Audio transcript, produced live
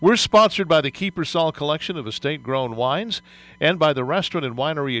We're sponsored by the Kiepersol collection of estate-grown wines and by the restaurant and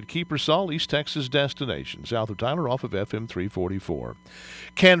winery at Kiepersol, East Texas destination, south of Tyler off of FM 344.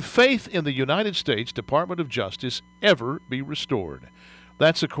 Can faith in the United States Department of Justice ever be restored?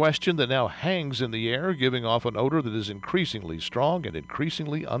 That's a question that now hangs in the air, giving off an odor that is increasingly strong and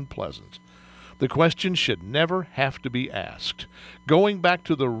increasingly unpleasant. The question should never have to be asked. Going back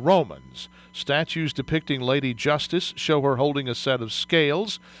to the Romans, statues depicting Lady Justice show her holding a set of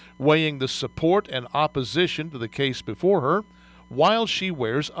scales, weighing the support and opposition to the case before her, while she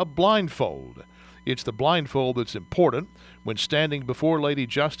wears a blindfold. It's the blindfold that's important. When standing before Lady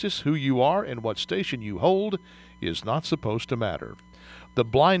Justice, who you are and what station you hold is not supposed to matter. The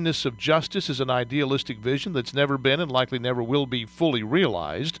blindness of justice is an idealistic vision that's never been and likely never will be fully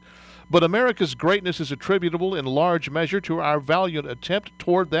realized. But America's greatness is attributable in large measure to our valiant attempt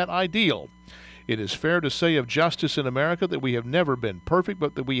toward that ideal. It is fair to say of justice in America that we have never been perfect,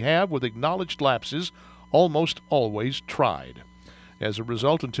 but that we have, with acknowledged lapses, almost always tried. As a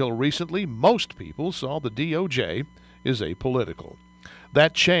result, until recently, most people saw the DOJ as apolitical.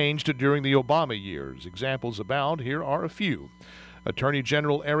 That changed during the Obama years. Examples abound. Here are a few. Attorney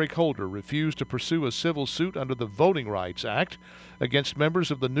General Eric Holder refused to pursue a civil suit under the Voting Rights Act against members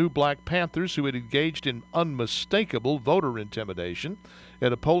of the New Black Panthers who had engaged in unmistakable voter intimidation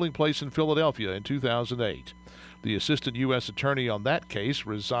at a polling place in Philadelphia in 2008. The assistant U.S. attorney on that case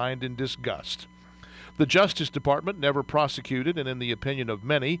resigned in disgust. The Justice Department never prosecuted and, in the opinion of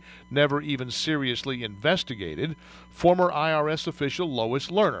many, never even seriously investigated former IRS official Lois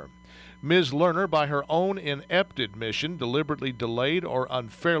Lerner. Ms. Lerner, by her own inept admission, deliberately delayed or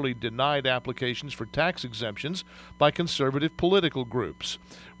unfairly denied applications for tax exemptions by conservative political groups.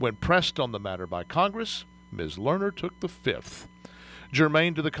 When pressed on the matter by Congress, Ms. Lerner took the fifth.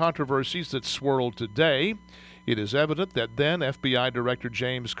 Germane to the controversies that swirl today, it is evident that then FBI Director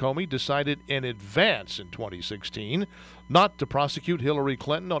James Comey decided in advance in 2016 not to prosecute Hillary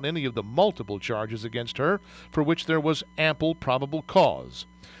Clinton on any of the multiple charges against her for which there was ample probable cause.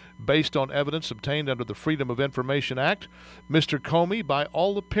 Based on evidence obtained under the Freedom of Information Act, Mr. Comey, by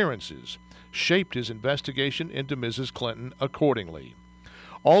all appearances, shaped his investigation into Mrs. Clinton accordingly.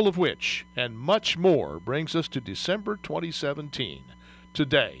 All of which, and much more, brings us to December 2017,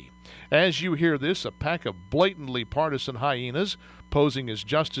 today. As you hear this, a pack of blatantly partisan hyenas, posing as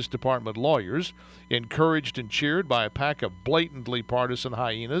Justice Department lawyers, encouraged and cheered by a pack of blatantly partisan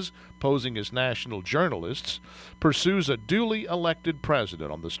hyenas, posing as national journalists, pursues a duly elected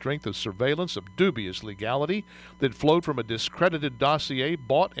president on the strength of surveillance of dubious legality that flowed from a discredited dossier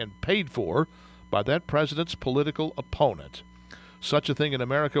bought and paid for by that president's political opponent. Such a thing in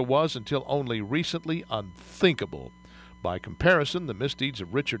America was, until only recently, unthinkable. By comparison, the misdeeds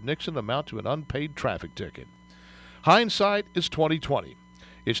of Richard Nixon amount to an unpaid traffic ticket. Hindsight is 20/20.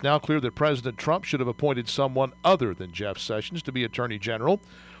 It's now clear that President Trump should have appointed someone other than Jeff Sessions to be Attorney General.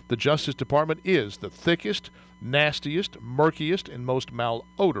 The Justice Department is the thickest, nastiest, murkiest, and most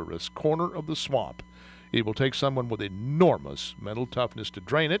malodorous corner of the swamp. It will take someone with enormous mental toughness to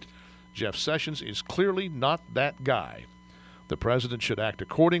drain it. Jeff Sessions is clearly not that guy. The president should act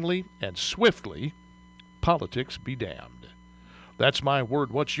accordingly and swiftly. Politics be damned. That's my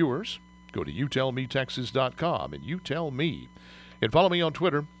word. What's yours? Go to youtellmetexas.com and you tell me. And follow me on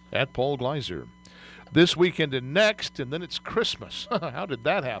Twitter at Paul Gleiser. This weekend and next, and then it's Christmas. How did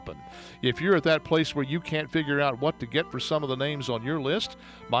that happen? If you're at that place where you can't figure out what to get for some of the names on your list,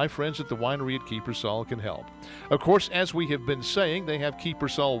 my friends at the winery at Kiepersol can help. Of course, as we have been saying, they have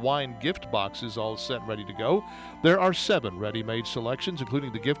Kiepersol wine gift boxes all set and ready to go. There are 7 ready-made selections,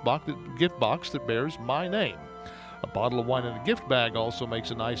 including the gift box that bears my name. A bottle of wine in a gift bag also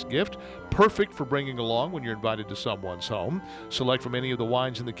makes a nice gift, perfect for bringing along when you're invited to someone's home. Select from any of the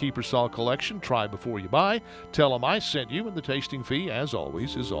wines in the Kiepersol collection. Try before you buy. Tell them I sent you, and the tasting fee, as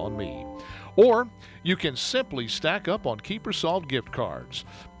always, is on me. Or you can simply stack up on Kiepersol gift cards.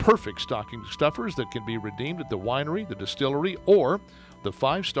 Perfect stocking stuffers that can be redeemed at the winery, the distillery, or the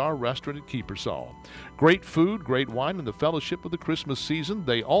 5-star restaurant at Kiepersol. Great food, great wine, and the fellowship of the Christmas season,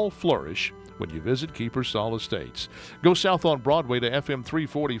 they all flourish when you visit Kiepersol Estates. Go south on Broadway to FM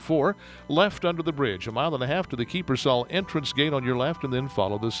 344, left under the bridge, 1.5 miles to the Kiepersol entrance gate on your left, and then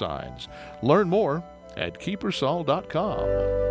follow the signs. Learn more at kiepersol.com.